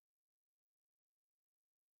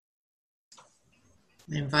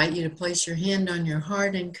I invite you to place your hand on your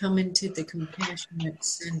heart and come into the compassionate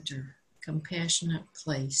center, compassionate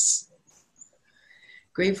place.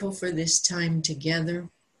 Grateful for this time together.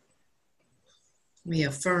 We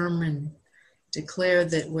affirm and declare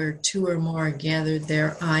that where two or more are gathered,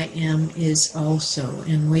 there I am is also.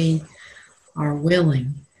 And we are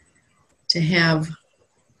willing to have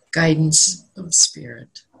guidance of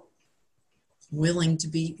spirit, willing to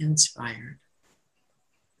be inspired,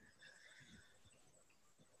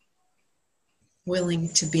 willing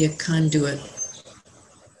to be a conduit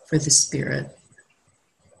for the spirit.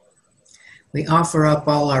 We offer up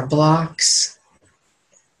all our blocks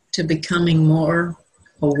to becoming more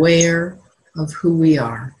aware of who we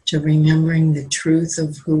are, to remembering the truth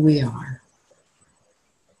of who we are.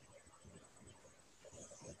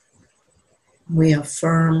 We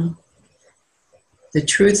affirm the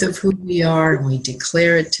truth of who we are and we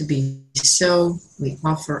declare it to be so. We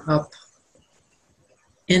offer up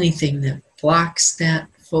anything that blocks that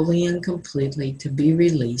fully and completely to be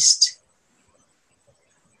released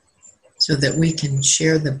so that we can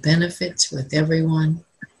share the benefits with everyone.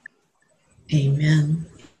 Amen.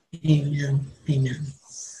 Amen. Amen.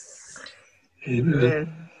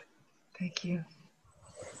 Amen. Thank you.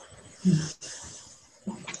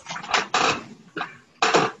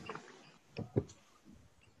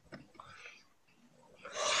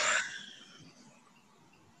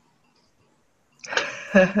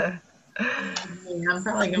 I'm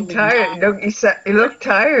probably going to be tired. You look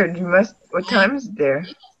tired. You must. What time is it there?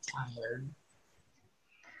 Tired.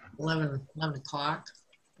 11 o'clock.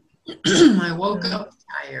 I woke up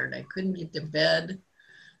tired. I couldn't get to bed.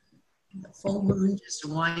 The full moon just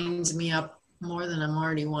winds me up more than I'm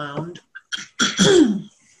already wound.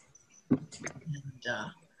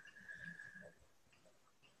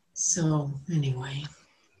 So anyway.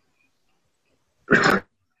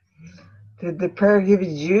 Did the prayer give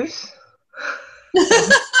you juice?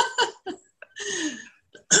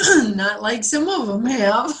 Not like some of them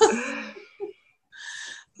have.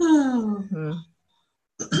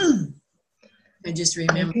 I just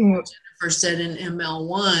remember Jennifer said in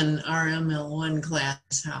ML1, our ML1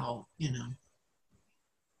 class, how,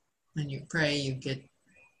 when you pray, you get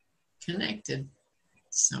connected.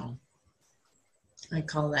 So I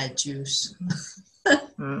call that juice.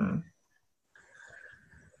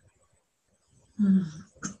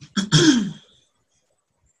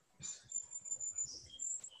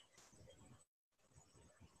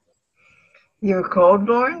 You have a cold,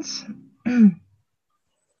 Lawrence?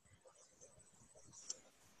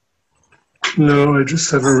 No, I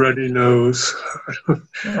just have a runny nose.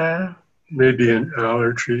 Maybe an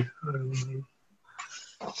allergy. I don't know.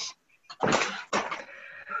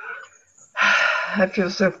 I feel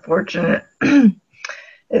so fortunate.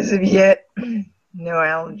 As of yet, no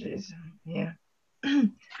allergies. Yeah.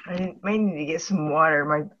 I might need to get some water.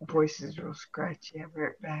 My voice is real scratchy. I'll be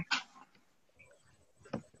right back.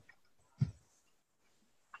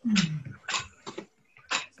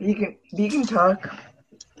 You can talk.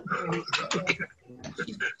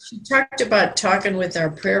 She talked about talking with our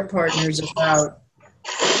prayer partners about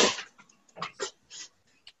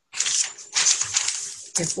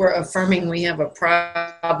if we're affirming we have a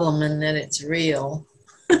problem and that it's real.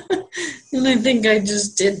 And I think I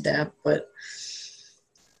just did that, but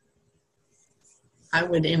I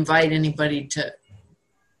would invite anybody to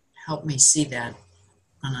help me see that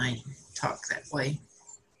when I talk that way.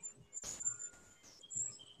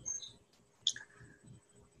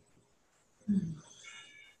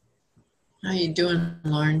 How you doing,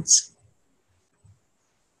 Lawrence?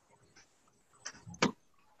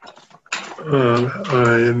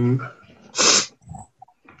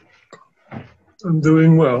 I'm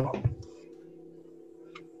doing well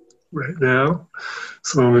right now.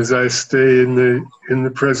 As long as I stay in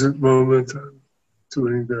the present moment, I'm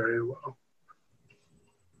doing very well.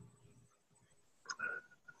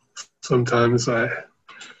 Sometimes I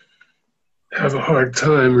have a hard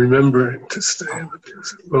time remembering to stay in the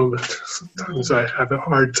present moment. Sometimes I have a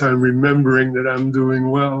hard time remembering that I'm doing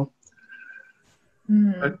well.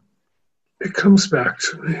 But it comes back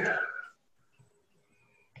to me.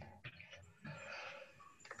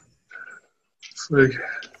 It's like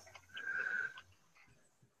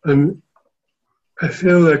I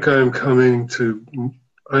feel like I'm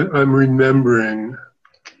remembering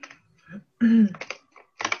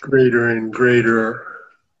greater and greater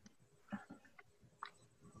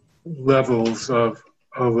levels of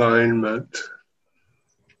alignment,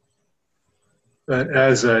 that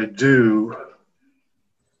as I do,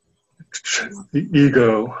 the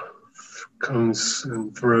ego comes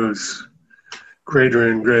and throws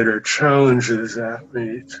greater and greater challenges at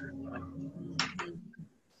me to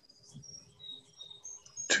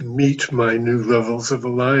meet my new levels of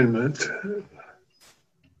alignment.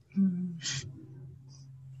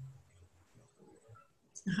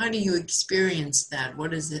 How do you experience that?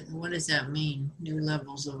 What is it? What does that mean? New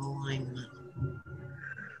levels of alignment.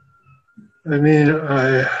 I mean,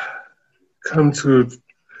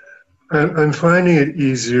 I'm finding it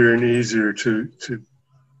easier and easier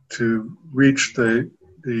to reach the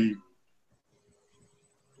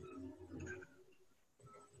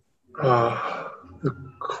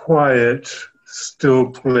quiet, still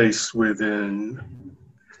place within,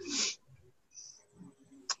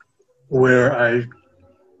 where I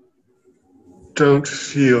don't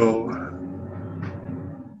feel,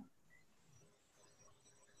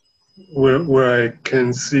 where I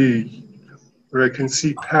can see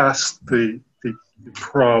past the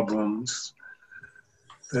problems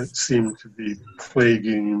that seem to be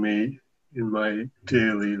plaguing me in my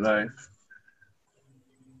daily life.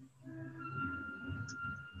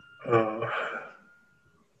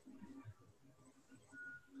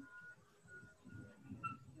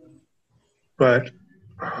 But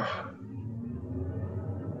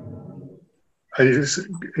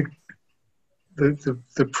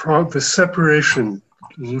the separation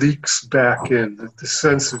leaks back in. The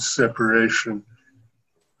sense of separation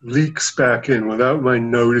leaks back in without my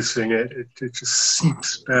noticing it. It just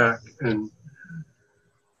seeps back, and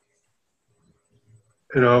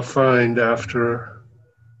I'll find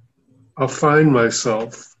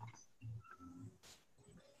myself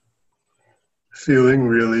feeling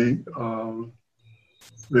really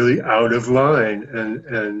out of line,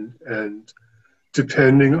 and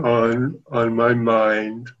depending on my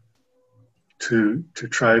mind to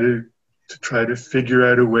try to figure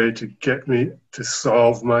out a way to get me to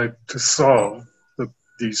solve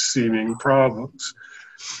these seeming problems,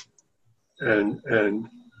 and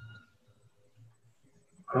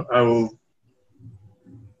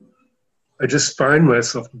I just find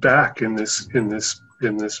myself back in this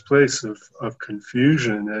place of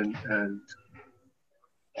confusion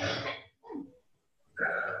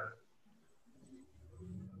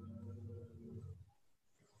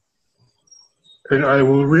and I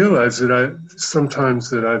will realize that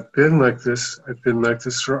I've been like this. I've been like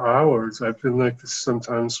this for hours. I've been like this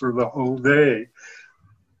sometimes for the whole day.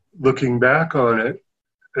 Looking back on it,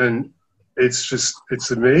 and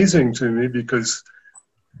it's amazing to me, because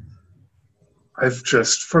I've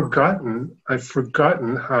forgotten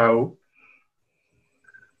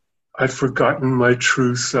my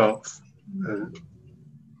true self. And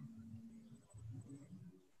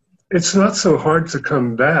it's not so hard to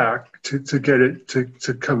come back, to get it,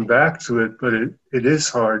 to come back to it, but it is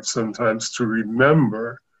hard sometimes to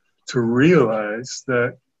remember, to realize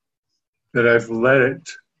that I've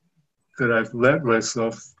let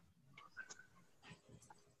myself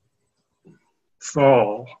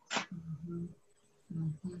fall.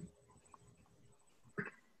 Mm-hmm.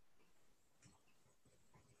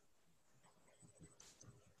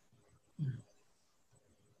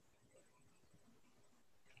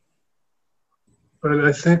 But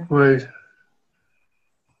I think my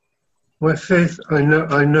faith, I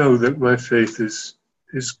know that my faith is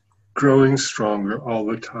growing stronger all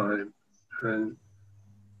the time, and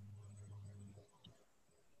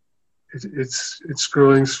it's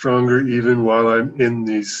growing stronger even while I'm in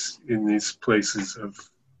these places of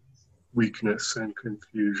weakness and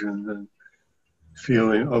confusion and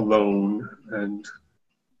feeling alone and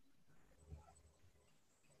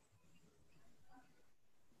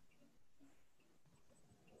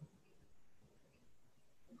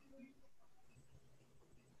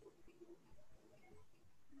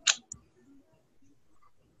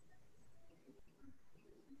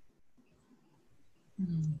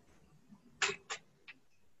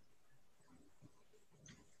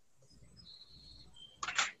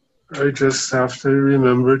I just have to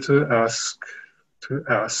remember to ask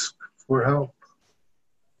for help.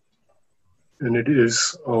 And it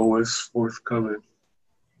is always forthcoming.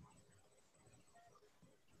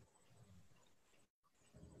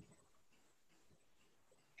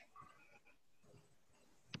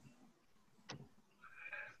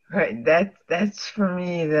 Right. That's for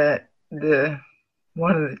me the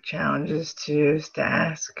one of the challenges too, is to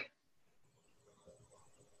ask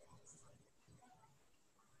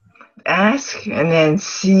and then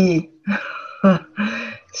see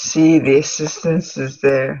the assistance is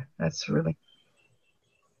there. That's really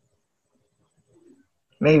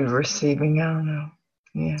maybe receiving. I don't know.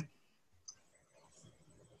 Yeah.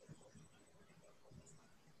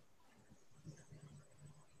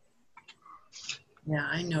 Yeah,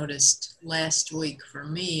 I noticed last week for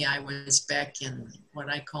me, I was back in what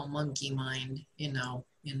I call monkey mind, in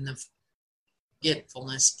the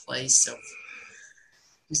forgetfulness place of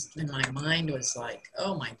just in my mind was like,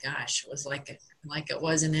 oh my gosh, it was like it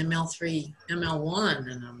was in ML3, ML1,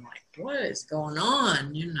 and I'm like, what is going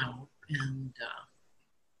on, And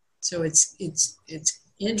so it's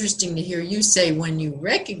interesting to hear you say when you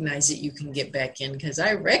recognize it, you can get back in, because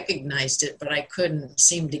I recognized it, but I couldn't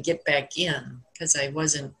seem to get back in because I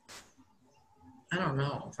don't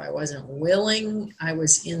know if I wasn't willing. I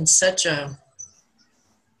was in such a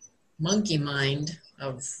monkey mind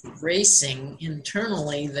of racing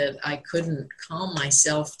internally that I couldn't calm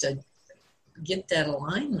myself to get that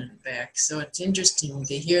alignment back. So it's interesting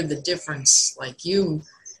to hear the difference. Like you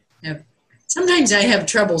have, sometimes I have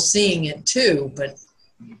trouble seeing it too, but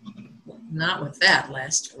not with that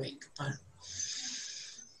last week. But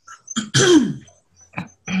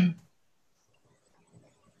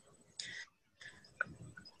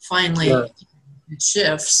finally, Yeah. it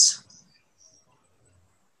shifts.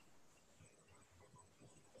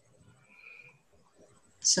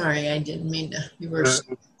 Sorry, I didn't mean to. You were.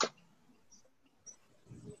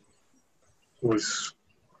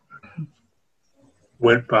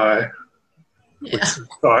 Went by. Yeah.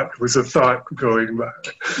 Was a thought going by.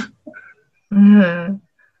 Mm-hmm.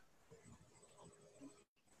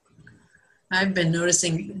 I've been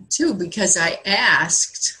noticing too, because I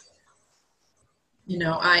asked,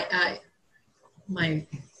 I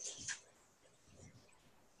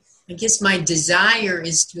guess my desire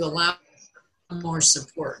is to allow more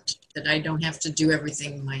support, that I don't have to do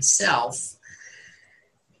everything myself,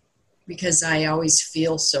 because I always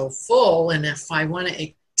feel so full. And if I want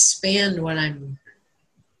to expand what I'm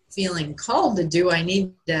feeling called to do, I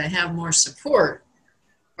need to have more support,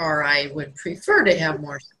 or I would prefer to have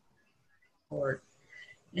more support.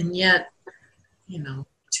 And yet,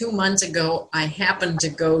 2 months ago, I happened to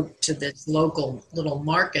go to this local little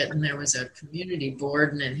market, and there was a community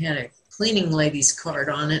board, and it had a cleaning lady's card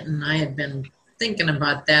on it, and I had been thinking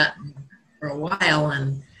about that for a while,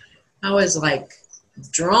 and I was like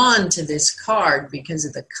drawn to this card because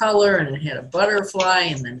of the color, and it had a butterfly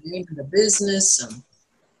and the name of the business, and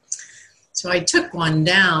so I took one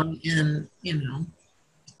down, and it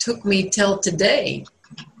took me till today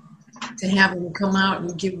to have them come out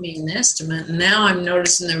and give me an estimate. And now I'm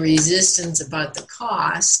noticing the resistance about the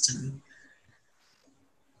cost, and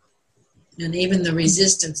even the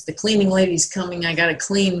resistance. The cleaning lady's coming. I got to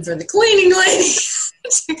clean for the cleaning lady,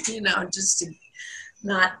 just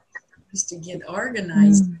to get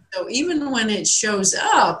organized. So even when it shows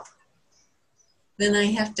up, then I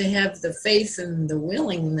have to have the faith and the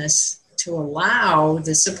willingness to allow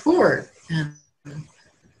the support. And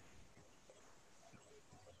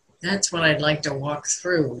that's what I'd like to walk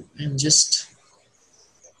through, and just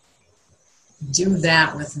do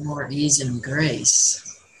that with more ease and grace.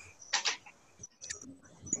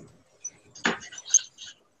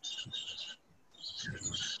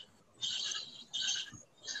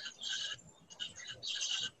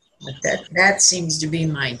 But that seems to be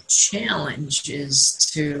my challenge, is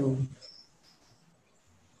to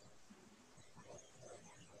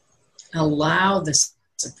allow the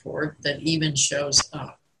support that even shows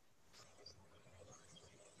up.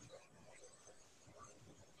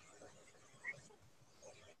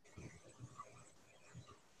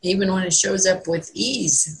 Even when it shows up with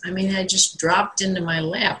ease. I mean, I just dropped into my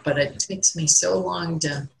lap, but it takes me so long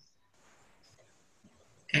to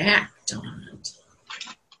act on it.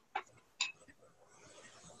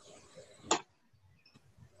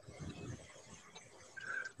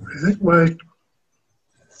 I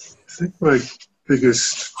think my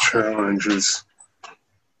biggest challenge is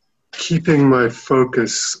keeping my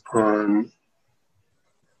focus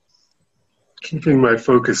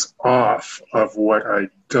off of what I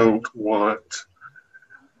don't want,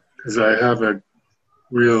 because I have a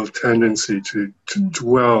real tendency to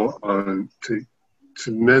dwell on, to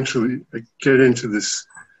mentally get into these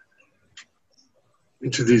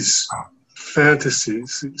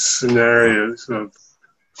fantasies, these scenarios of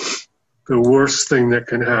the worst thing that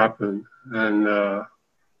can happen, and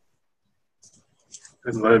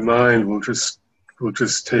my mind will just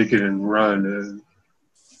take it and run, and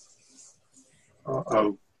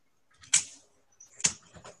I'll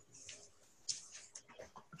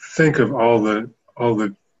think of all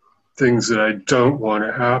the things that I don't want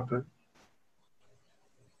to happen,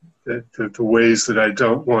 that the ways that I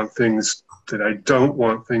don't want things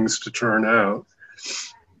to turn out,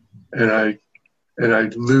 and I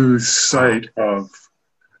lose sight of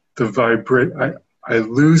the I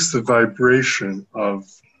lose the vibration of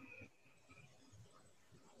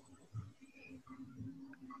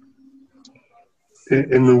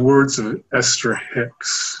in the words of Esther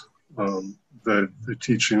Hicks, the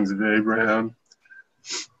teachings of Abraham,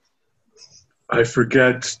 I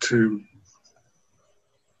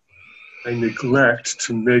neglect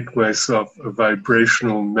to make myself a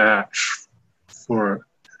vibrational match for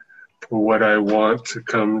what I want to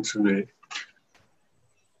come to me.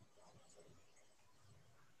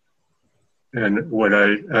 And what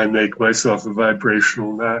I make myself a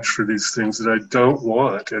vibrational match for these things that I don't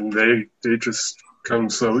want, and they just come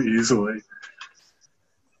so easily.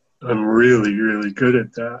 I'm really, really good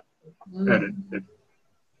at that,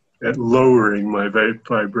 at lowering my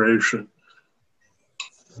vibration.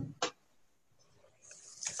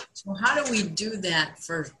 So how do we do that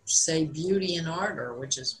for, say, beauty and ardor,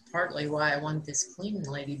 which is partly why I want this clean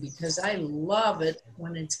lady, because I love it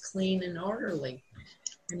when it's clean and orderly.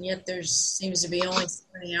 And yet there seems to be only so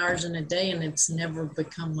many hours in a day, and it's never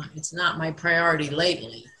become, it's not my priority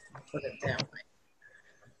lately, I'll put it that way.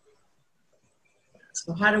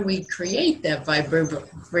 So how do we create that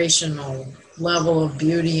vibrational level of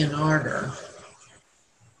beauty and ardor?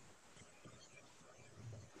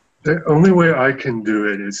 The only way I can do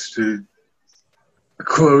it is to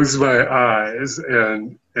close my eyes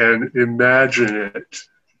and imagine it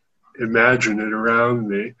around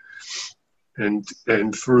me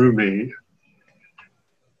and through me.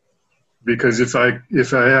 Because if I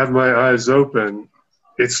have my eyes open,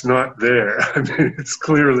 it's not there. I mean, it's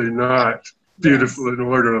clearly not beautiful and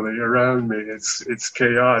orderly around me. It's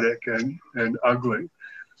chaotic and ugly.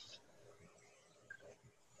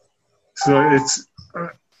 So it's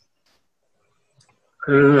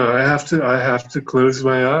I don't know. I have to close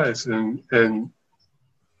my eyes, and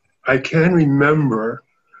I can remember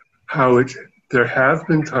how there have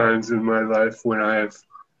been times in my life when I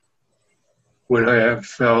have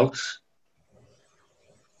felt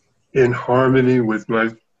in harmony with my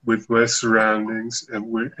surroundings,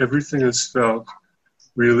 and where everything has felt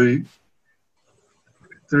really.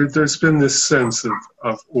 There's been this sense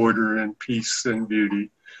of order and peace and beauty,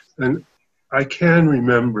 and I can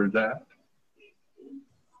remember that.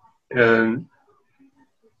 And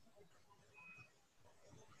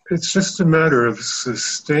it's just a matter of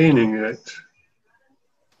sustaining it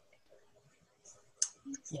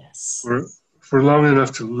for long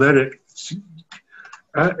enough to let it,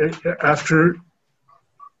 after,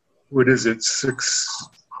 what is it,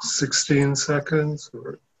 16 seconds?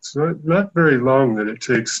 Or it's not very long that it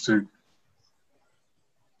takes to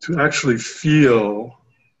actually feel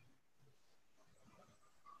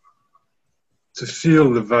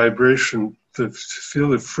the vibration, to feel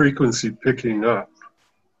the frequency picking up.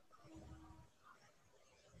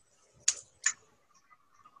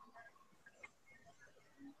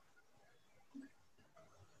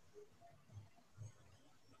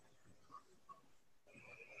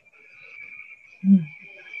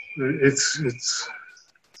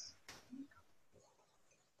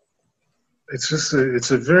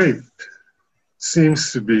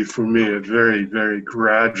 Seems to be for me a very, very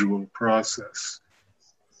gradual process.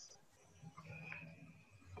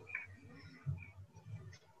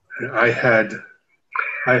 I had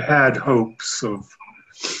hopes of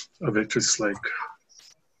it just like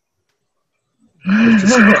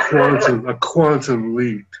a quantum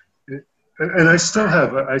leap, and I still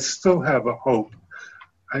have a hope.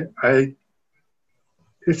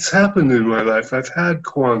 It's happened in my life. I've had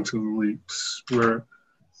quantum leaps where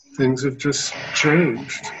things have just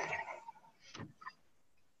changed,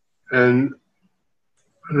 and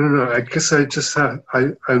I don't know. I guess I just have.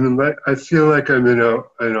 I feel like I'm in a.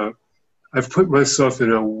 I've put myself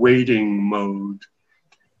in a waiting mode,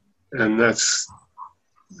 and that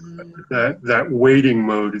waiting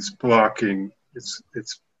mode is blocking.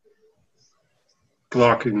 It's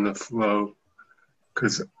blocking the flow,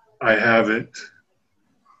 because I have it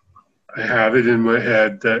in my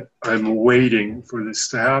head that I'm waiting for this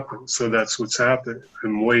to happen. So that's what's happening.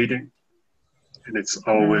 I'm waiting, and it's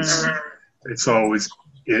always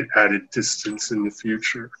at a distance in the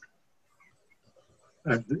future.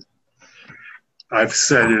 I've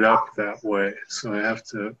set it up that way, so I have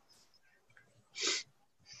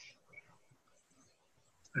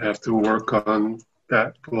to work on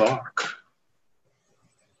that block.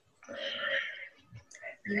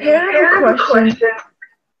 I have a question.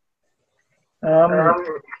 About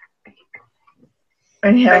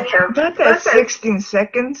that 16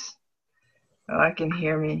 seconds. Oh, I can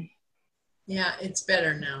hear me. Yeah, it's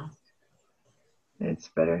better now. It's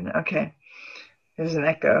better now. Okay. There's an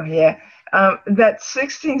echo. Yeah. That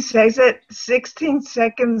 16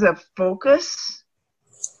 seconds of focus.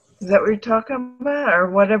 Is that what you're talking about,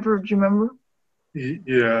 or whatever? Do you remember?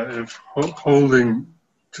 Yeah, holding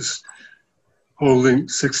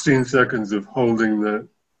 16 seconds of holding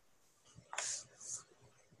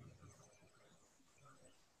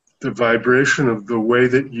the vibration of the way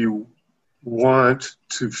that you want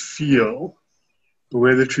to feel, the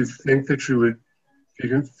way that you think that you would, if you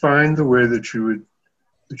can find the way that you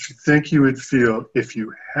think you would feel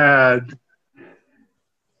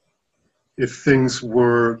if things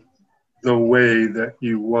were the way that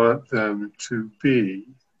you want them to be.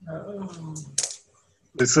 Oh.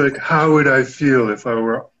 It's like, how would I feel if I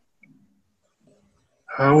were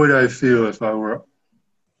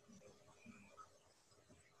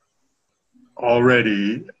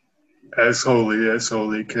already as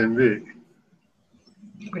holy can be?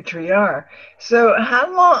 Which we are. So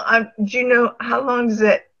how long, do you know how long is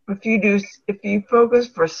it, if you focus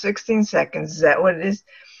for 16 seconds, is that what it is?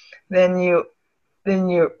 Then you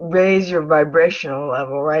raise your vibrational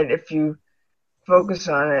level, right? If you focus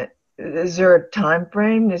on it, is there a time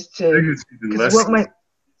frame as to? I think it's even less.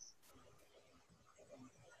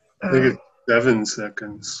 I think it's 7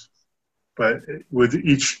 seconds, but with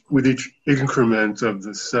each increment of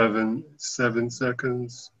the 7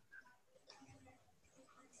 seconds,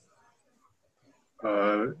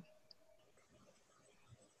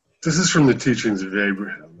 this is from the teachings of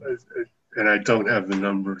Abraham, and I don't have the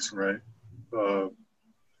numbers right.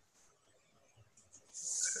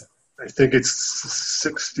 I think it's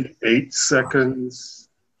 68 seconds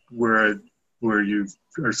where you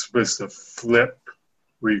are supposed to flip,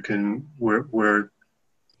 where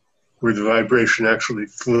the vibration actually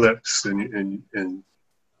flips and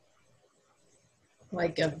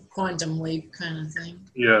Like a quantum leap kind of thing.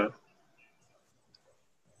 Yeah.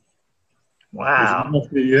 Wow.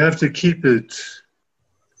 You have to keep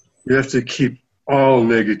all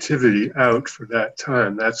negativity out for that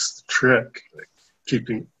time. That's the trick. Like,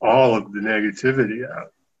 keeping all of the negativity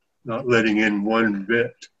out, not letting in one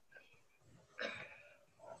bit.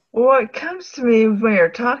 Well, what comes to me when you're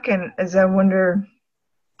talking is I wonder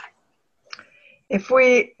if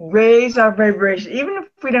we raise our vibration, even if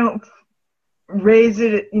we don't raise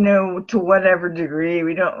it, to whatever degree,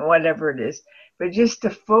 whatever it is, but just to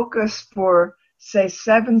focus for, say,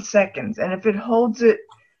 7 seconds. And if it holds it,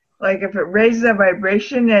 like if it raises the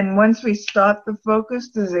vibration and once we stop the focus,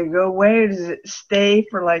 does it go away or does it stay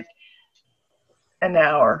for like an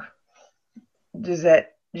hour? Do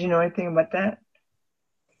you know anything about that?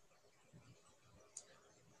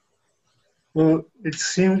 Well, it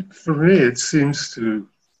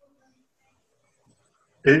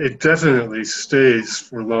definitely stays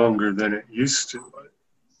for longer than it used to.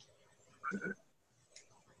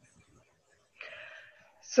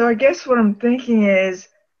 So I guess what I'm thinking is,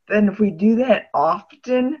 then if we do that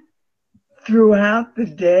often throughout the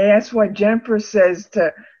day, that's why Jennifer says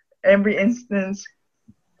to every instance,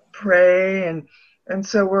 pray. And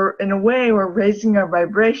so we're raising our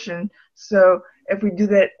vibration. So if we do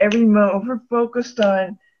that every moment, if we're focused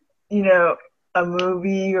on, a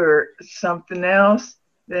movie or something else,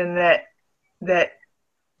 then that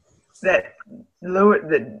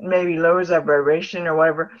maybe lowers our vibration or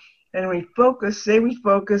whatever. And we focus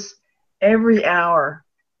every hour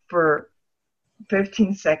for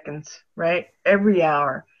 15 seconds, right? Every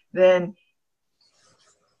hour. Then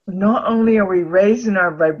not only are we raising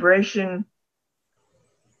our vibration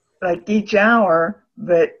like each hour,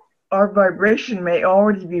 but our vibration may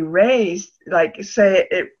already be raised. Like say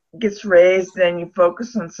it gets raised, then you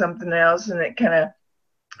focus on something else and it kind of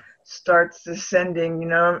starts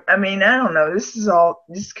descending, I mean, I don't know. This is all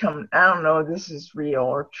just coming. I don't know if this is real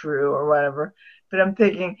or true or whatever. But I'm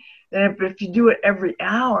thinking that if you do it every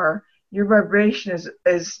hour, your vibration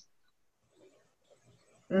is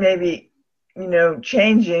maybe,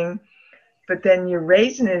 changing, but then you're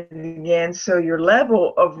raising it again. So your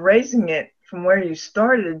level of raising it from where you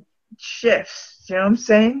started shifts. You know what I'm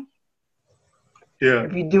saying? Yeah.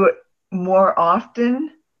 If you do it more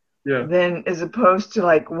often, yeah, then as opposed to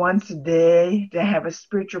like once a day, to have a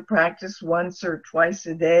spiritual practice once or twice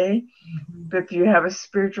a day. Mm-hmm. But if you have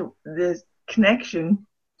this connection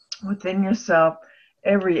within yourself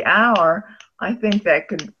every hour, I think that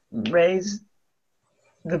could raise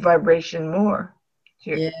the vibration more.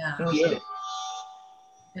 Yeah.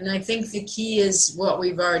 And I think the key is what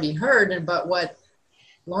we've already heard, but what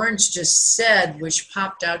Lawrence just said, which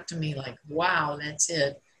popped out to me like, wow, that's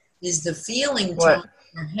it, is the feeling tone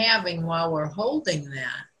we're having while we're holding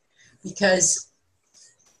that. Because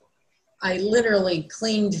I literally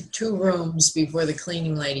cleaned 2 rooms before the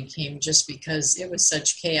cleaning lady came just because it was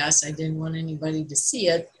such chaos. I didn't want anybody to see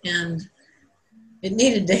it. And it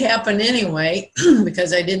needed to happen anyway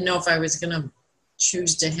because I didn't know if I was going to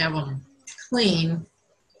choose to have them clean.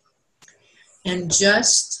 And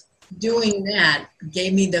just doing that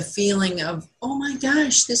gave me the feeling of, oh my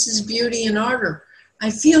gosh, this is beauty and order.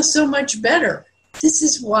 I feel so much better. This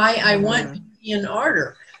is why I want to be in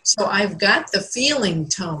order. So I've got the feeling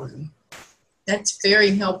tone. That's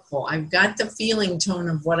very helpful. I've got the feeling tone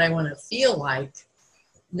of what I want to feel like.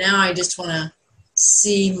 Now I just want to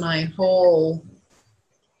see my whole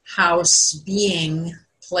house, being,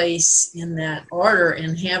 place in that order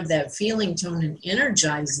and have that feeling tone and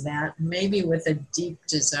energize that, maybe with a deep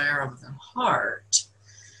desire of the heart.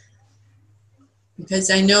 Because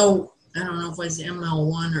I know, I don't know if it was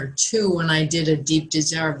ML1 or 2, when I did a deep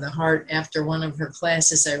desire of the heart after one of her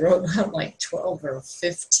classes, I wrote out like 12 or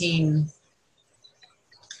 15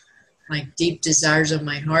 like deep desires of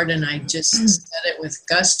my heart, and I just said it with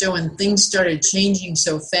gusto, and things started changing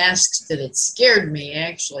so fast that it scared me,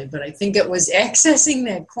 actually. But I think it was accessing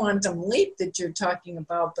that quantum leap that you're talking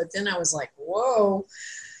about. But then I was like, whoa,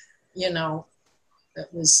 that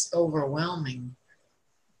was overwhelming.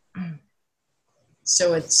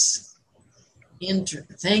 So it's thank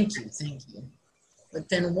you. But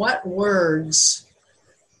then what words,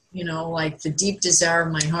 like the deep desire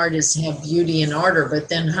of my heart is to have beauty and order, but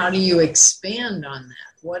then how do you expand on that?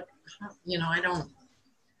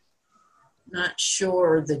 Not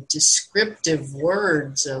sure the descriptive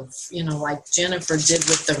words of, like Jennifer did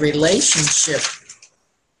with the relationship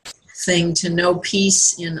thing, to know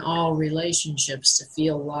peace in all relationships, to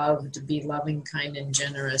feel love, to be loving, kind, and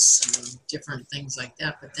generous, and different things like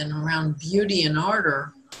that. But then around beauty and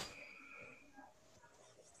order,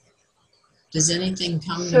 does anything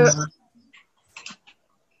come to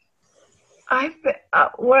mind?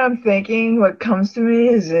 What I'm thinking, what comes to me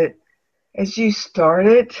is that as you start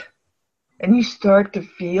it and you start to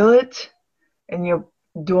feel it and you're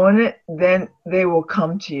doing it, then they will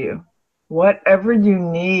come to you. Whatever you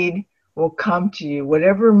need will come to you.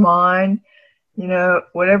 Whatever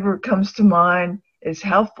whatever comes to mind is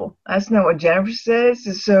helpful. That's not what Jennifer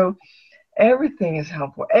says. So everything is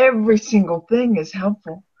helpful. Every single thing is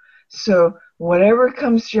helpful. So whatever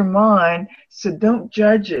comes to your mind, so don't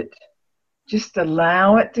judge it. Just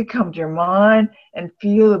allow it to come to your mind and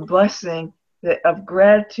feel the blessing of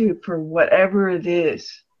gratitude for whatever it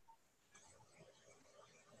is.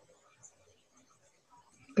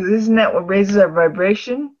 Because isn't that what raises our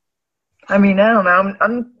vibration? I mean, I don't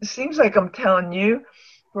know. It seems like I'm telling you,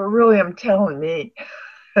 but really I'm telling me.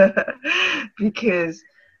 Because,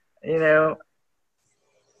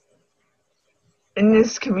 in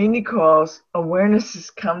this community calls,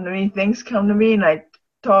 awarenesses come to me, things come to me, and I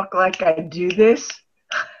talk like I do this.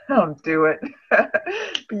 I don't do it. But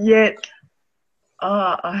yet,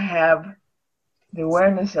 I have the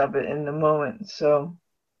awareness of it in the moment. So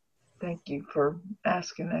thank you for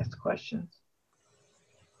asking those questions.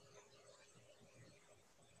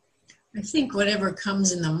 I think whatever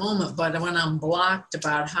comes in the moment, but when I'm blocked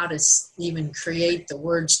about how to even create the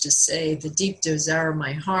words to say, the deep desire of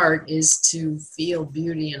my heart is to feel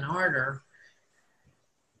beauty and order.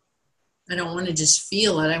 I don't want to just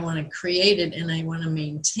feel it. I want to create it, and I want to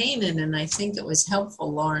maintain it. And I think it was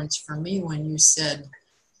helpful, Lawrence, for me when you said,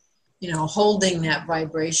 holding that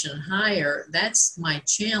vibration higher. That's my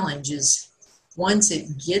challenge, is once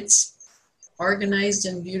it gets organized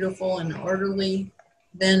and beautiful and orderly,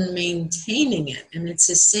 then maintaining it. And it's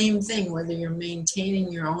the same thing, whether you're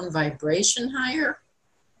maintaining your own vibration higher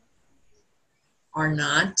or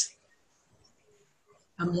not.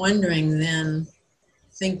 I'm wondering then,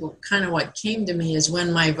 kind of what came to me is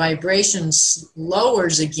when my vibration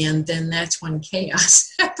lowers again, then that's when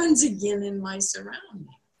chaos happens again in my surroundings.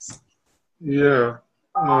 Yeah.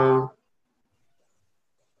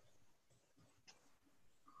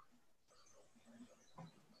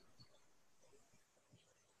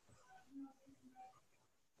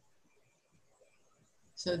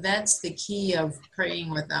 So that's the key of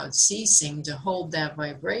praying without ceasing, to hold that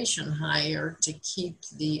vibration higher, to keep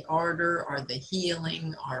the order or the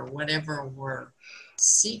healing or whatever we're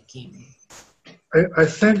seeking. I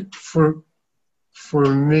think for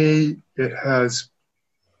me, it has.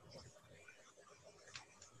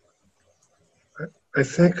 I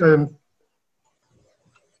think I'm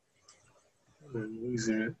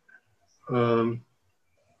losing it.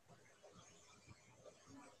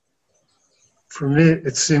 For me,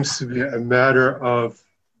 it seems to be a matter of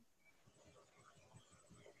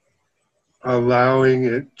allowing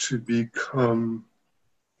it to become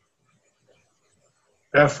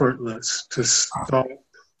effortless, to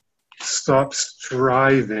stop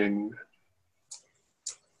striving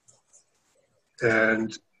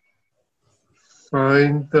and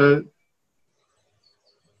find the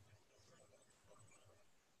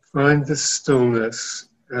stillness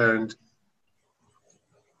and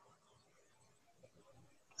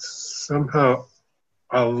somehow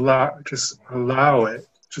allow it,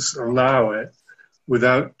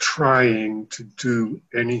 without trying to do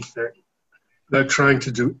anything. Without trying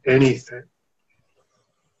to do anything.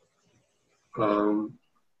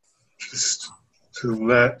 Just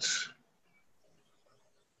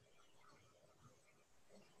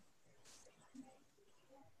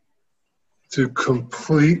to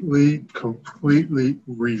completely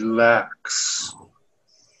relax.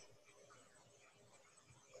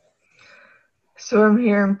 So what I'm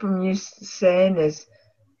hearing from you saying is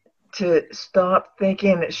to stop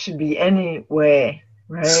thinking it should be any way,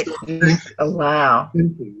 right? Just allow.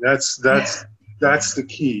 That's the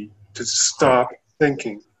key, to stop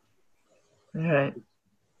thinking. Right.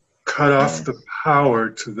 Cut off the power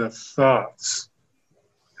to the thoughts.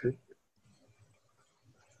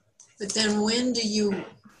 But then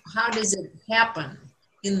how does it happen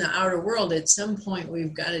in the outer world? At some point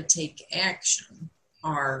we've got to take action,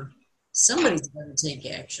 or somebody's going to take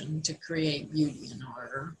action to create beauty and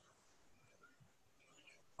order.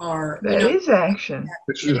 Or that is action.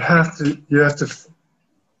 But you have to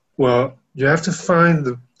find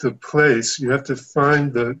the place. You have to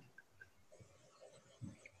find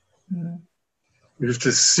you have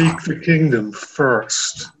to seek the kingdom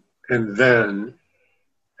first, and then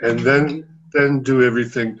do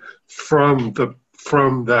everything from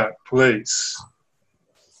that place.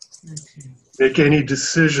 Okay. Make any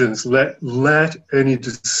decisions. Let any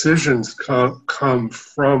decisions come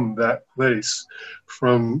from that place,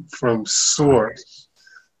 from source,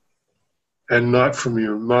 and not from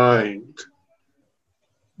your mind.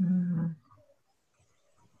 Mm-hmm.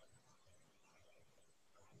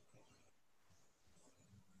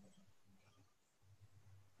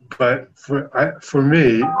 But for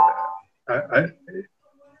me,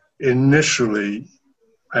 initially,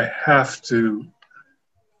 I have to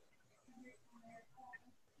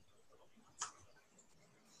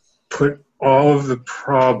put all of the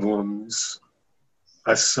problems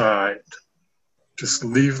aside. Just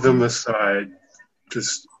leave them aside.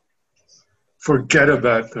 Just forget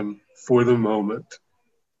about them for the moment.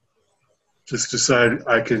 Just decide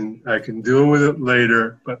I can deal with it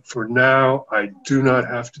later, but for now I do not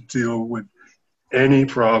have to deal with any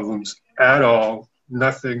problems at all,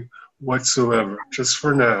 nothing whatsoever. Just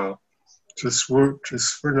for now. Just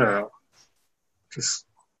for now. Just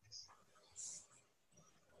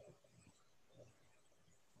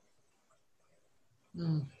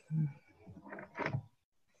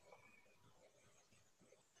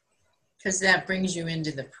because that brings you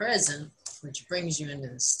into the present, which brings you into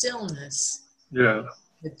the stillness. Yeah.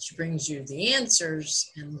 Which brings you the answers,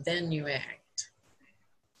 and then you act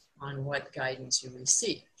on what guidance you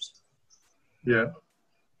received. Yeah.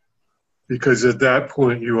 Because at that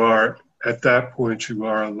point you are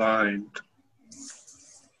aligned.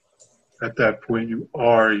 At that point you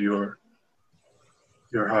are your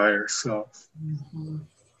higher self. Mm-hmm.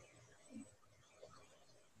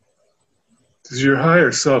 Because your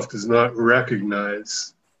higher self does not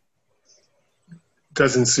recognize,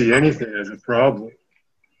 doesn't see anything as a problem.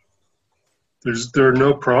 There are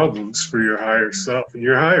no problems for your higher self. And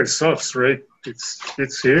your higher self's right,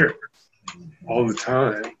 it's here all the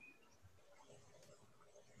time.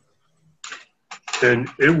 And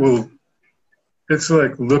it's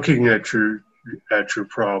like looking at your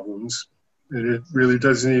problems, and it really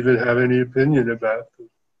doesn't even have any opinion about them.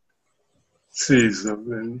 It sees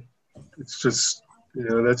them, and it's just,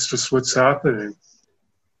 that's just what's happening.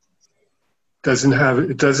 It doesn't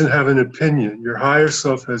have an opinion. Your higher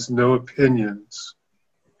self has no opinions,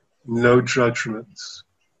 no judgments.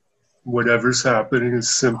 Whatever's happening is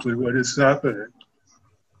simply what is happening.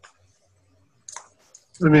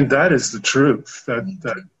 I mean, that is the truth. That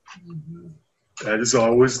is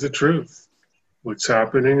always the truth. What's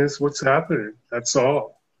happening is what's happening. That's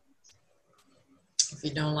all. If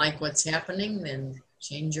you don't like what's happening, then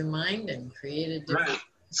change your mind and create a different. Right.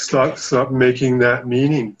 Stop making that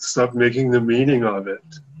meaning. Stop making the meaning of it.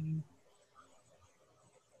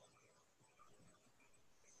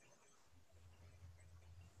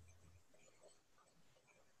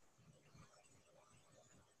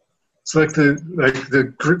 It's like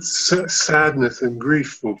the sadness and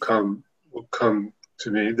grief will come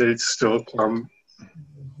to me. They still come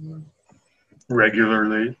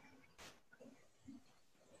regularly,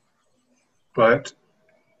 but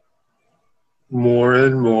more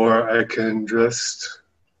and more I can just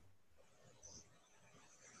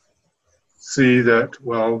see that,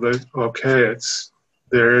 okay,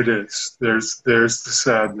 there it is. There's the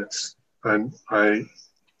sadness.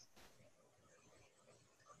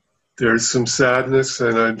 There's some sadness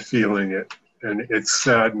and I'm feeling it, and it's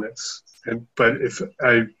sadness. But if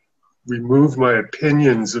I remove my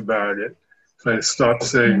opinions about it, if I stop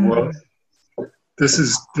saying, this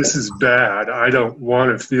is bad. I don't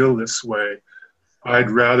want to feel this way.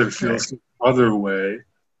 I'd rather feel some other way.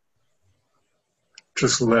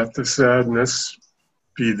 Just let the sadness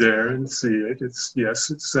be there and see it. It's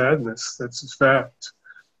sadness. That's a fact.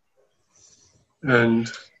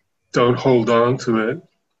 And don't hold on to it.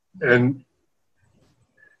 And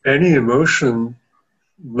any emotion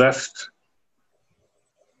left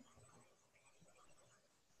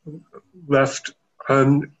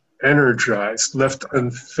unenergized, left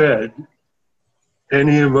unfed,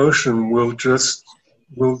 any emotion will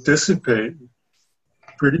dissipate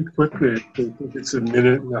pretty quickly. I think it's a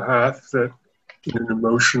minute and a half that an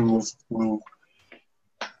emotion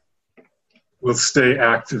will stay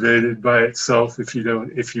activated by itself if you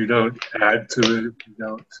don't add to it, if you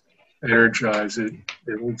don't energize it.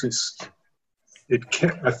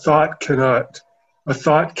 A thought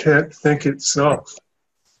can't think itself.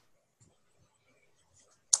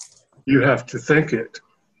 You have to think it.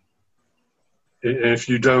 And if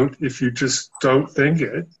you just don't think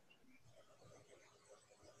it,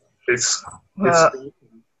 it's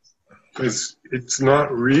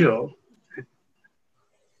not real.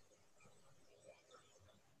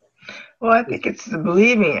 Well, I think it's the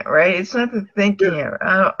believing it, right? It's not the thinking it.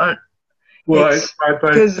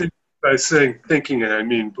 By saying thinking it, I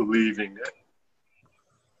mean believing it.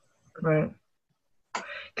 Right.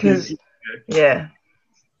 Because, yeah.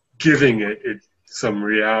 Giving it some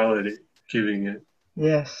reality, giving it.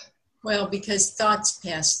 Yes. Well, because thoughts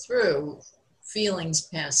pass through, feelings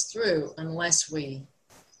pass through, unless we,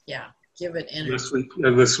 give it energy.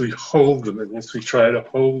 Unless we hold them, unless we try to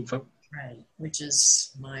hold them. Right, which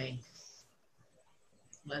is my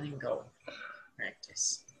letting go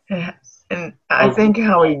practice. Yeah. And I think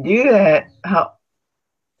how I do that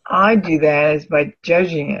is by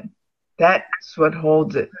judging it. That's what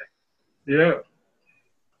holds it. Yeah.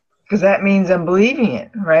 Because that means I'm believing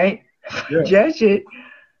it, right? Yeah. Judge it,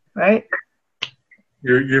 right?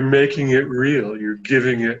 You're making it real. You're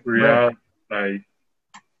giving it reality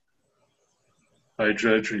by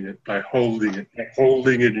judging it, by holding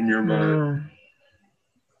it in your mind,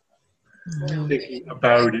 thinking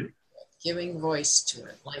about it, giving voice to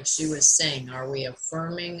it. Like she was saying, are we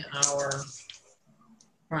affirming our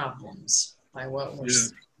problems by what we're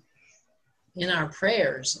saying? In our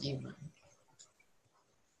prayers, even.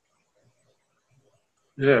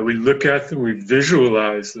 Yeah, we look at them, we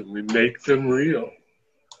visualize them, we make them real.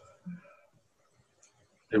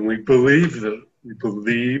 And we believe them. We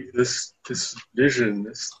believe this vision,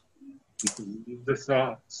 we believe the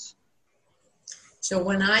thoughts. So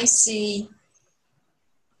when I see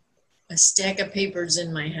a stack of papers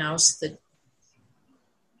in my house that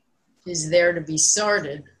is there to be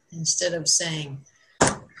sorted, instead of saying,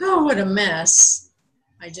 oh, what a mess,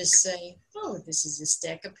 I just say, oh, this is a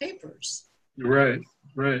stack of papers. Right.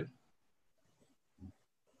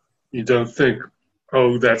 You don't think,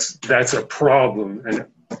 oh, that's a problem. And,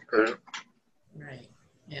 right.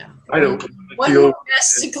 Yeah. I don't deal.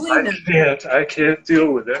 I can't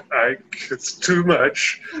deal with it. It's too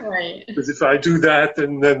much. Right. Because if I do that,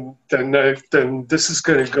 then this is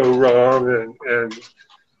going to go wrong, and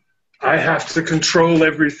I have to control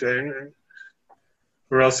everything,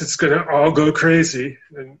 or else it's going to all go crazy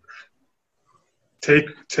and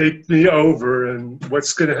take me over. And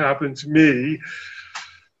what's going to happen to me?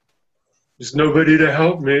 There's nobody to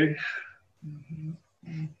help me.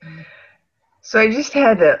 So I just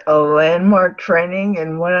had a landmark training,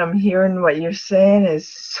 and what I'm hearing, what you're saying is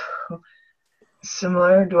so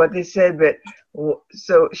similar to what they said. But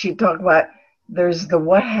so she talked about there's the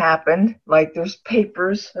what happened, like there's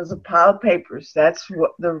papers, there's a pile of papers. That's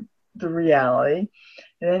what the reality,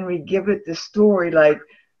 and then we give it the story like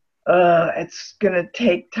it's gonna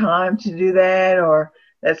take time to do that, or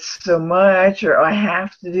that's so much, or I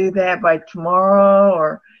have to do that by tomorrow,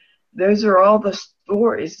 or those are all the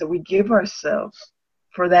stories that we give ourselves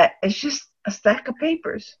for that. It's just a stack of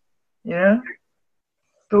papers,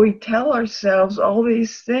 But we tell ourselves all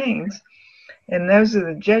these things, and those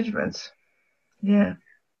are the judgments. Yeah.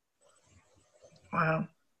 Wow.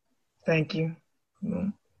 Thank you.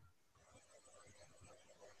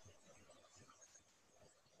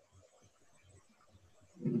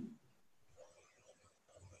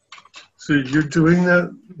 So you're doing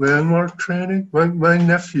that landmark training? My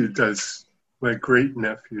nephew does, my great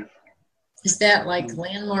nephew. Is that like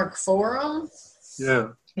Landmark Forum? Yeah.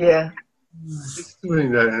 Yeah. He's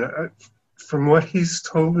doing that. And from what he's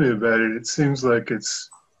told me about it, it seems like it's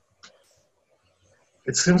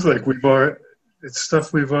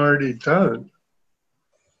stuff we've already done.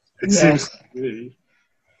 Seems to me.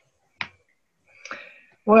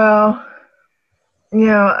 Well,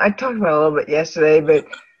 I talked about it a little bit yesterday, but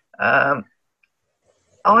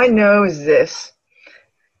all I know is this.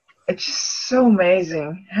 It's just so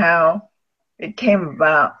amazing how it came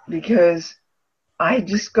about, because I had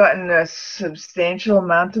just gotten a substantial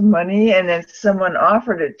amount of money, and then someone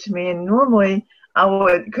offered it to me. And normally I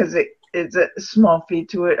would, because it's a small fee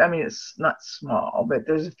to it. I mean, it's not small, but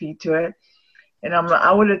there's a fee to it. And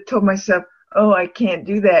I would have told myself, oh, I can't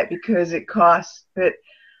do that because it costs. But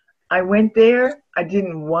I went there. I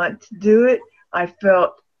didn't want to do it. I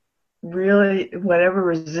felt really whatever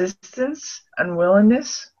resistance,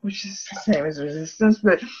 unwillingness, which is the same as resistance,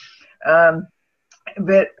 but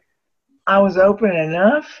I was open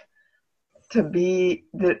enough to be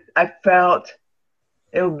that I felt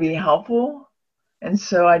it would be helpful. And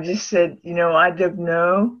so I just said, I don't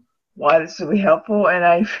know why this would be helpful, and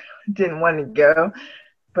I didn't want to go.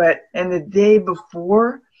 But and the day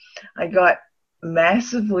before, I got I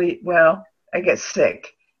got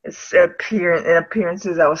sick. In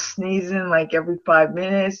appearances, I was sneezing like every 5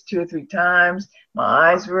 minutes, 2 or 3 times.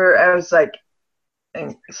 I was like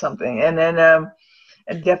something. And then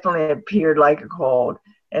it definitely appeared like a cold.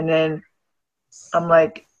 And then I'm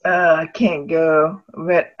like, I can't go.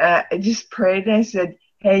 But I just prayed and I said,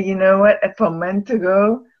 hey, you know what? If I'm meant to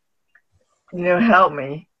go, help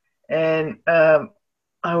me. And I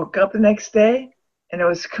woke up the next day and it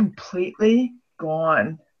was completely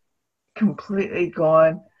gone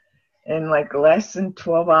in like less than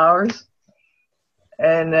 12 hours.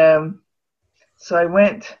 And so I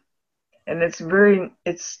went, and there's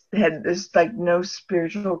like no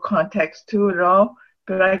spiritual context to it at all,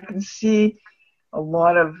 but I can see a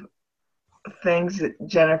lot of things that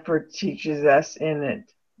Jennifer teaches us in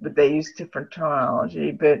it, but they use different terminology.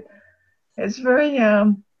 But it's very,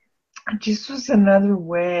 it just was another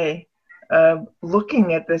way of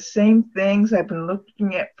looking at the same things I've been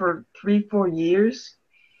looking at for 3-4 years,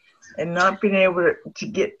 and not being able to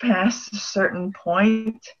get past a certain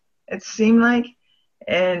point, it seemed like.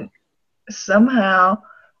 And somehow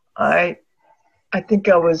I think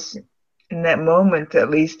I was, in that moment at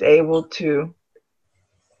least, able to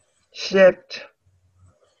shift.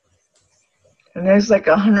 And there's like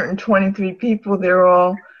 123 people. They're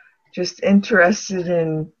all just interested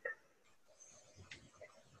in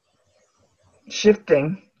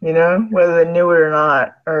shifting, whether they knew it or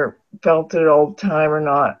not, or felt it all the time or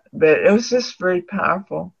not. But it was just very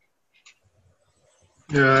powerful.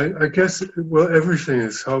 Yeah, I guess, everything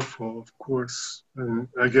is helpful, of course. And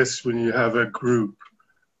I guess when you have a group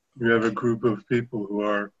of people who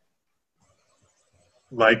are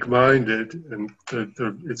like-minded, and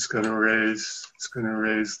it's going to raise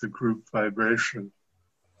the group vibration.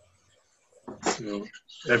 So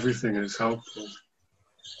everything is helpful.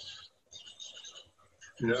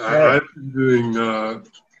 Right. I've been doing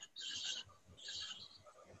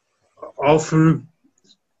all through.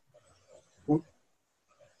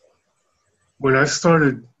 When I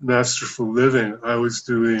started Masterful Living, I was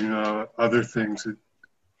doing other things at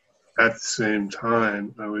the same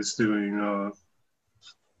time. I was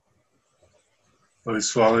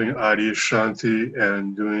following Adyashanti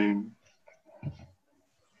and doing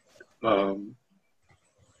the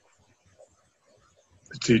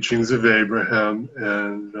teachings of Abraham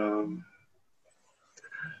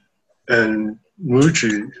and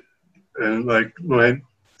Muji, and like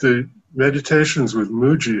the meditations with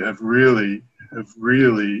Muji have really,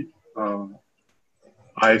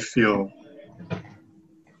 I feel,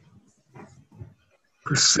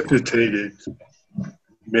 precipitated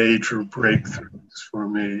major breakthroughs for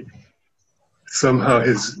me. Somehow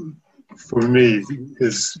his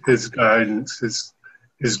guidance,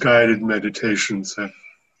 his guided meditations have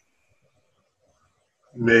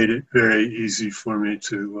made it very easy for me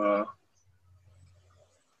to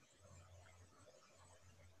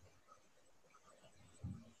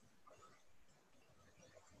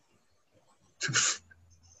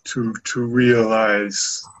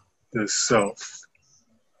realize the self.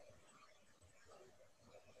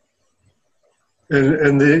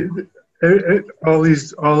 And all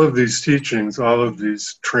of these teachings, all of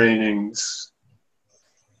these trainings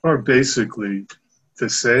are basically the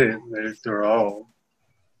same. They're all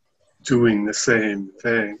doing the same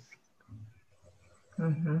thing.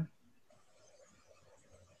 Mm-hmm.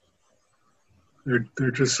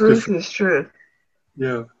 They're just truth different. Is truth.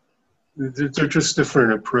 Yeah, they're just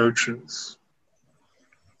different approaches.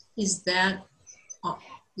 Is that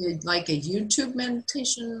like a YouTube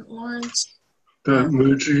meditation, Lawrence? The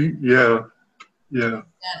Muji, yeah. That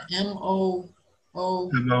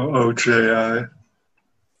Mooji,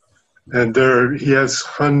 and he has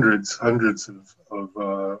hundreds of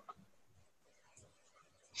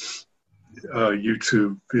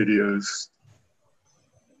YouTube videos.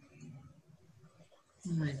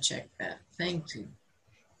 I'm going to check that. Thank you.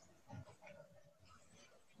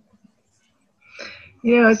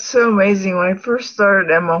 You know, it's so amazing. When I first started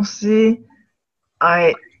MLC,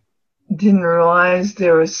 I didn't realize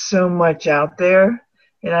there was so much out there.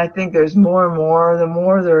 And I think there's more and more. The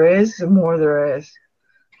more there is, the more there is.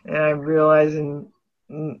 And I'm realizing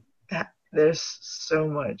that there's so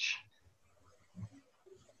much.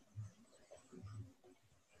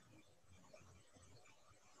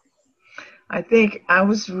 I think I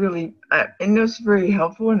was really, and it was very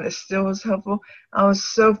helpful, and it still was helpful. I was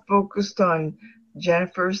so focused on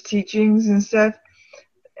Jennifer's teachings and stuff,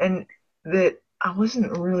 and that I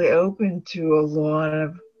wasn't really open to a lot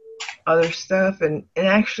of other stuff. And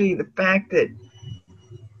actually the fact that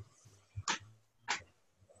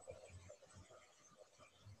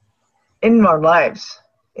in our lives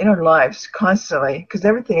constantly, because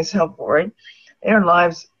everything is helpful, right? In our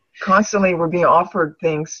lives, constantly we're being offered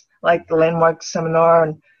things like the landmark seminar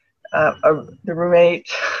and the roommate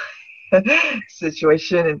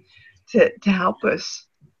situation, and to help us,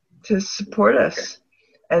 to support us.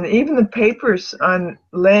 And even the papers on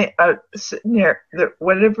sitting there,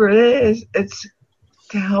 whatever it is, it's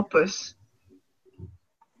to help us.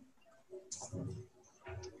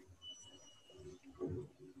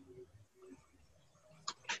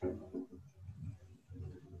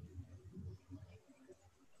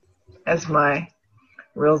 As my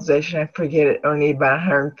realization, I forget it only about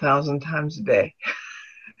 100,000 times a day.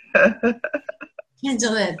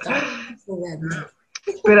 Cancel that.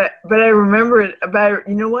 But I remember it about,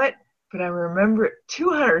 you know what? But I remember it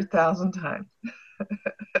 200,000 times.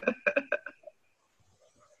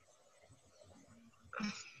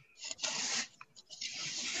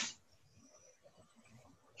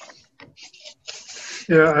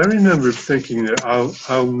 Yeah, I remember thinking that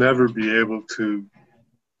I'll never be able to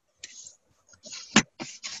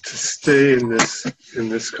stay in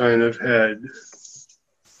this kind of head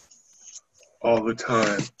all the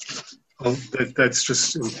time. That's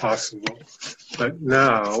just impossible. But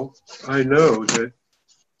now I know that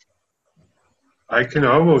I can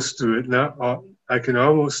almost do it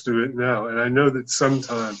now. And I know that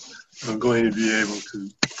sometime I'm going to be able to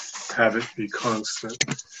have it be constant.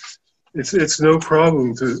 It's no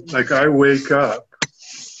problem to, like, I wake up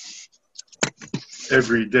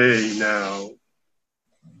every day now.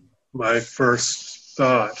 My first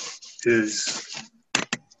thought is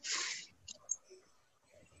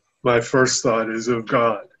of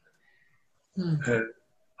God. And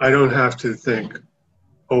I don't have to think,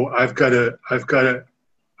 oh, I've got to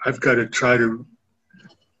try to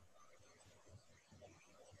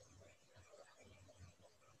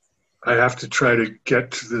I have to try to get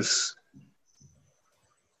to this.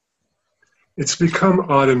 It's become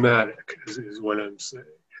automatic, is what I'm saying.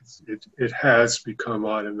 It has become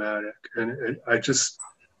automatic, and I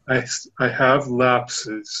have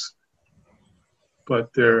lapses,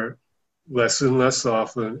 but they're less and less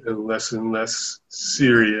often and less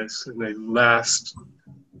serious, and they last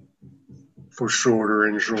for shorter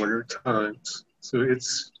and shorter times. So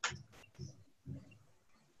it's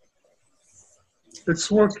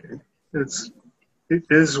working. It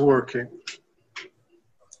is working.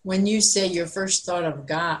 When you say your first thought of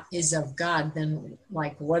God is of God, then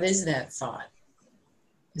like, what is that thought?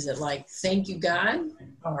 Is it like, thank you, God?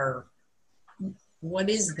 Or what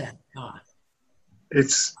is that thought? It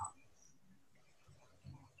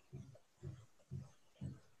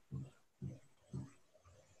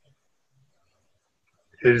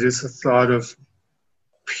is a thought of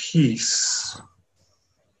peace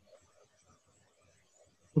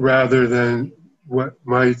rather than what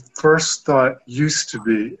my first thought used to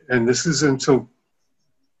be. And this is until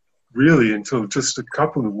just a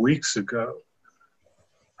couple of weeks ago.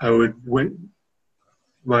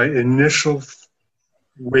 My initial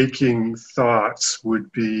waking thoughts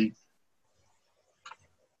would be,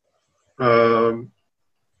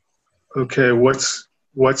 okay, what's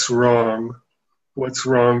wrong? What's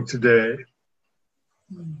wrong today?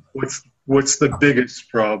 What's the biggest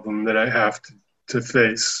problem that I have to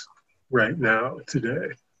face right now,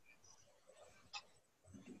 today?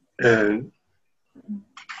 And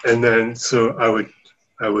then so I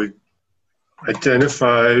would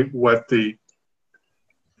identify what the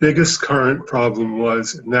biggest current problem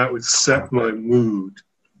was, and that would set my mood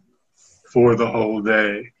for the whole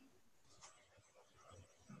day.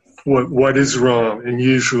 What is wrong? And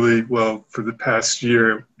usually, well, for the past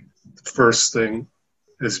year, the first thing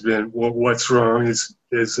has been, well, what's wrong is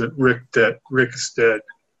that Rick is dead.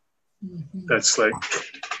 Mm-hmm. That's like,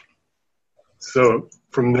 so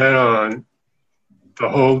from then on, the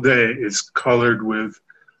whole day is colored with,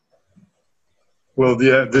 well,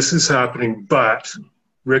 yeah, this is happening, but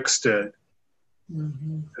Rick's dead.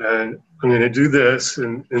 Mm-hmm. And I'm going to do this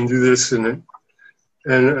and do this, and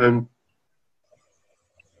I'm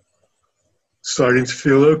starting to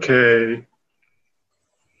feel okay,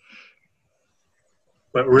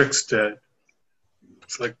 but Rick's dead.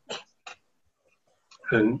 It's like,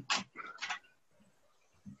 and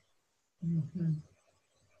mm-hmm.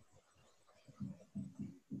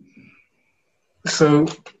 So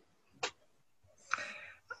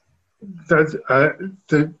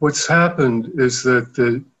that what's happened is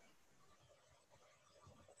that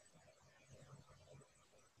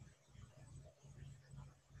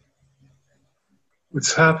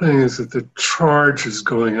what's happening is that the charge is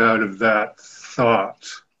going out of that thought.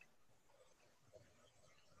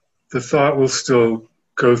 The thought will still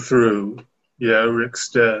go through, yeah, Rick's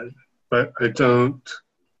dead, but I don't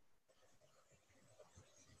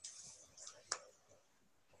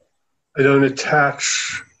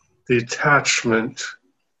attach the attachment.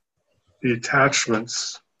 The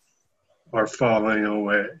attachments are falling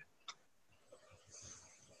away.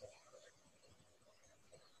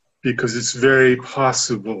 Because it's very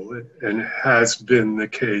possible, and has been the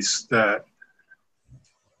case, that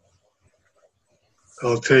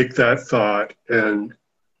I'll take that thought and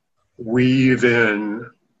weave in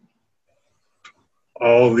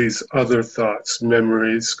all these other thoughts.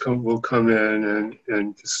 Memories will come in,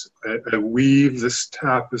 and just, I weave this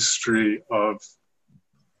tapestry of,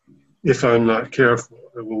 if I'm not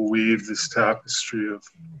careful, I will weave this tapestry of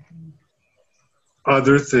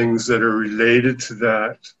other things that are related to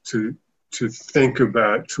that, to think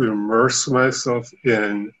about, to immerse myself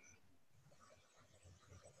in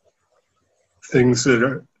things that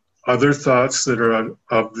are other thoughts that are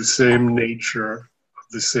of the same nature, of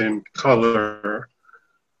the same color,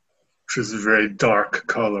 which is a very dark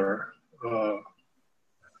color.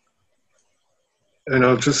 And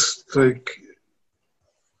I'll just like,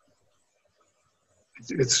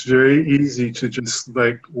 it's very easy to just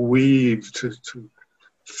like weave, to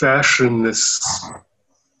fashion this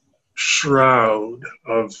shroud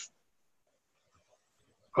of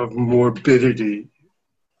morbidity.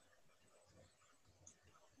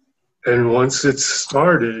 And once it's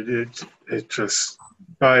started, it just,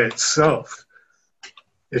 by itself,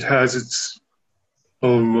 it has its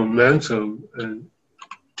own momentum, and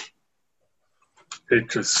it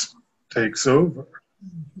just takes over.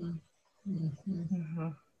 Mm-hmm. Mm-hmm. Mm-hmm.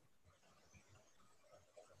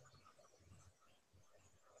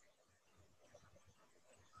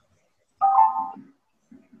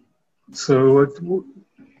 So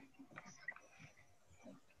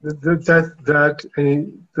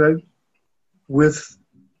that with,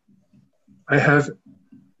 I have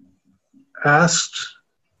asked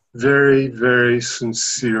very, very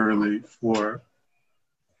sincerely for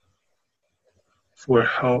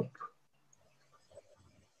help,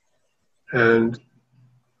 and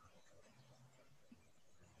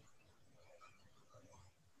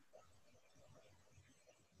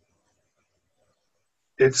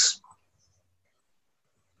it's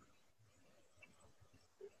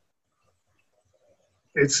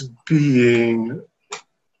being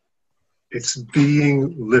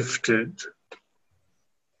lifted.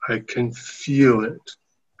 I can feel it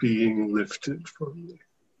being lifted from me.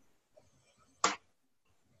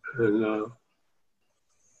 And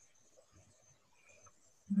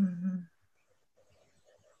mm-hmm.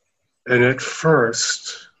 And at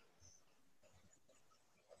first,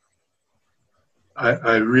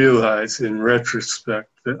 I realize in retrospect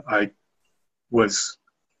that I was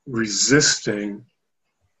resisting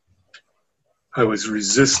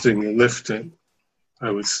the lifting.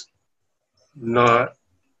 I was not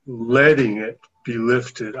letting it be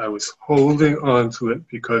lifted. I was holding on to it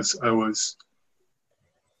because I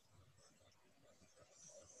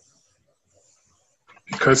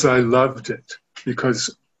loved it,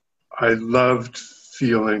 because I loved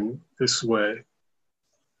feeling this way.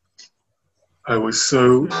 I was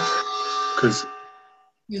so, because...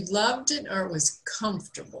 You loved it, or it was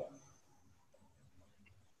comfortable?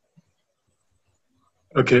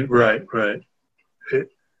 Okay, right.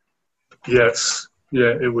 Yes,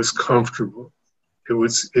 yeah, it was comfortable.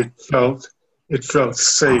 It felt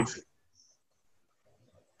safe.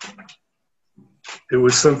 It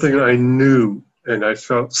was something I knew, and I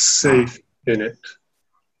felt safe in it.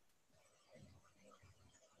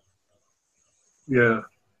 Yeah,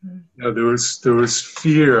 there was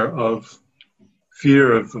fear of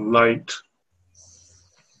the light,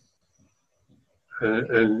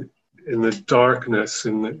 and in the darkness,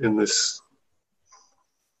 in this,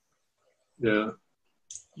 yeah.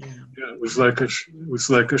 Yeah. Yeah, it was like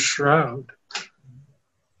a shroud.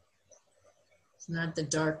 It's not the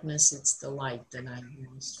darkness, it's the light that I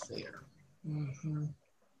most fear. Mm-hmm.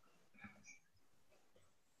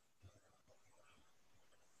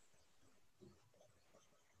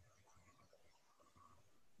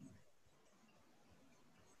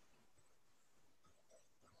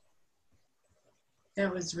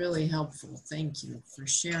 That was really helpful. Thank you for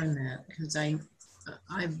sharing that, because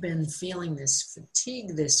I've been feeling this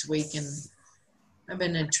fatigue this week, and I've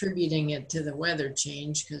been attributing it to the weather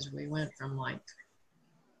change, because we went from like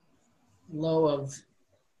low of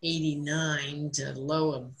 89 to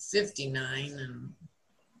low of 59, and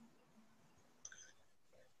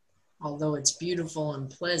although it's beautiful and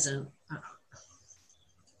pleasant,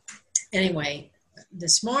 anyway,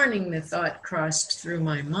 this morning the thought crossed through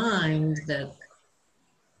my mind that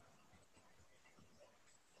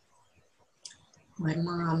my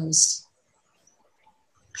mom's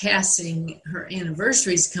passing, her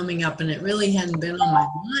anniversary is coming up, and it really hadn't been on my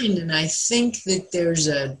mind. And I think that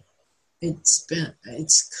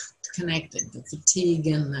it's connected, the fatigue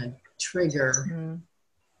and the trigger.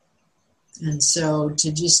 Mm-hmm. And so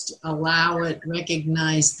to just allow it,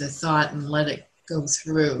 recognize the thought and let it go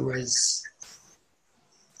through is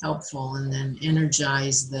helpful, and then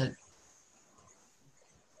energize that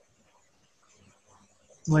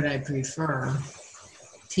what I prefer.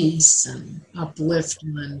 Peace and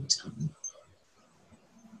upliftment,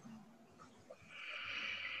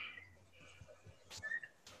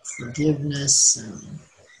 forgiveness, and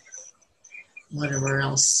whatever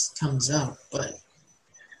else comes up, but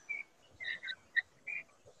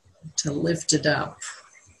to lift it up,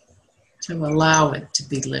 to allow it to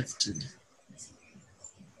be lifted.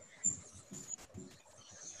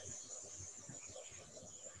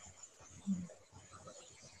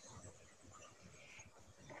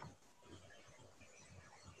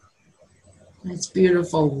 It's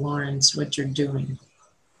beautiful, Lawrence, what you're doing.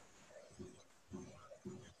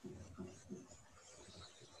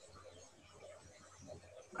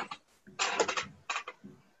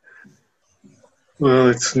 Well,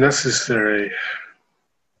 it's necessary.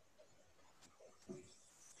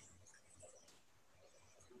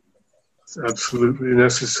 It's absolutely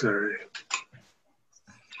necessary.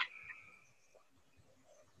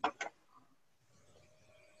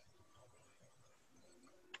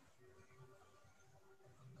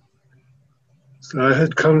 So I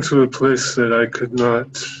had come to a place that I could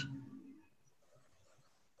not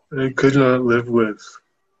live with.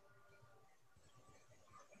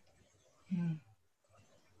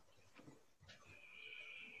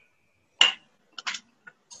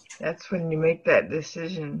 That's when you make that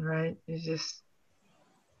decision, right? You just...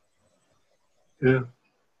 Yeah.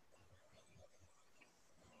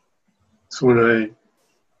 It's when I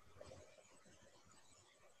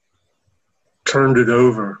turned it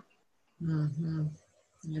over. Mm-hmm.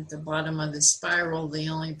 At the bottom of the spiral, the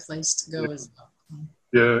only place to go is up.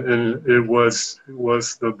 Yeah, and it was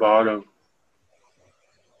the bottom.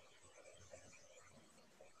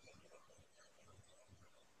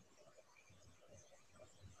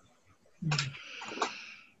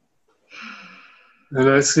 And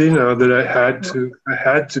I see now that I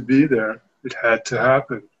had to be there. It had to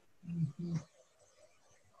happen. Mm-hmm.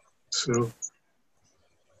 So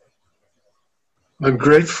I'm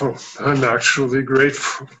grateful. I'm actually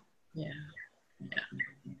grateful. Yeah.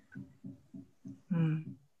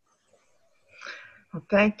 Well,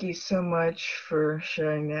 thank you so much for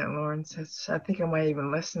sharing that, Lawrence. I think I might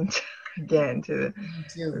even listen again to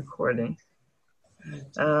the recording.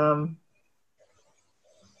 It's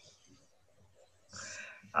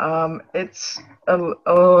a little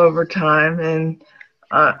over time, and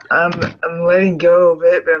I'm letting go of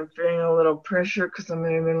it, but I'm feeling a little pressure because I'm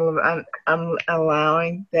in the middle of. I'm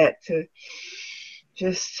allowing that to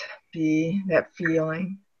just be that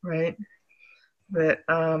feeling, right? But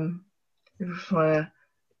I just want to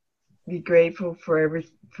be grateful for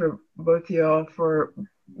both of y'all for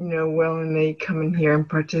willingly coming here and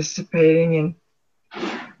participating,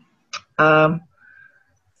 and I'm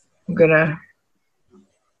gonna.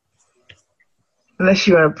 Unless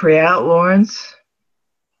you want to pray out, Lawrence.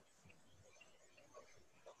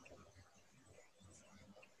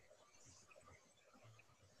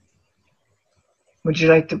 Would you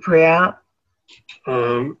like to pray out?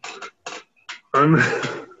 I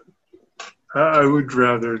would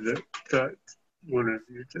rather that one of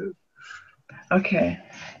you did. Okay.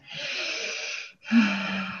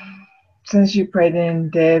 Since you prayed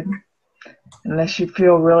in, Deb, unless you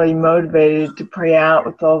feel really motivated to pray out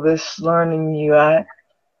with all this learning you got.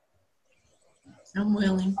 I'm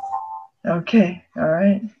willing. Okay, all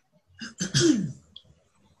right.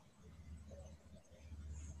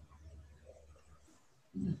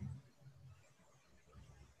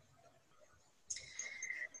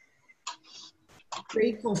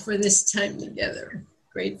 Grateful for this time together.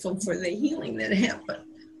 Grateful for the healing that happened.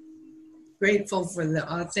 Grateful for the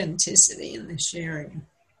authenticity and the sharing.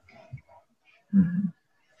 Mm-hmm.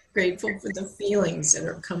 Grateful for the feelings that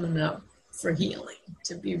are coming up for healing,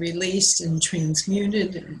 to be released and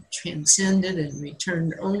transmuted and transcended and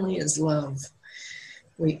returned only as love.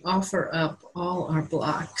 We offer up all our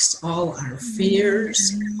blocks, all our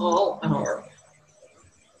fears, all our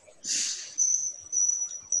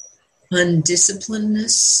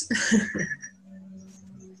undisciplinedness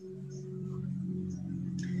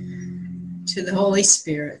to the Holy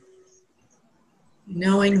Spirit,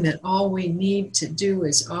 knowing that all we need to do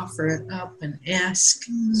is offer it up and ask,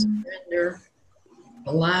 surrender,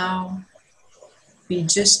 allow, be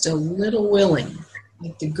just a little willing,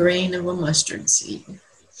 like the grain of a mustard seed,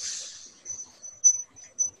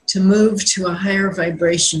 to move to a higher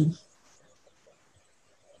vibration,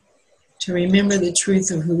 to remember the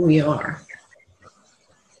truth of who we are.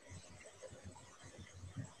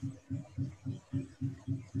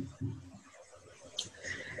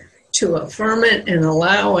 To affirm it and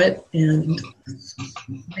allow it and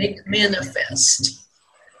make manifest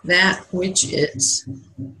that which is.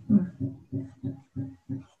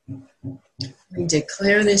 We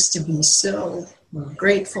declare this to be so. We're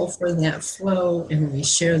grateful for that flow, and we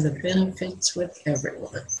share the benefits with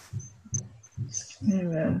everyone.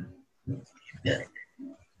 Amen. Amen.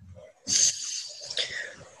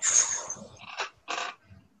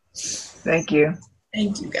 Thank you.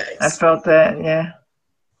 Thank you, guys. I felt that, yeah.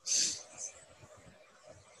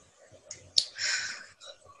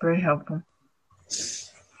 Very helpful.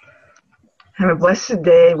 Have a blessed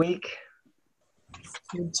day, week.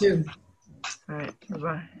 You too. All right,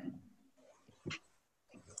 bye-bye.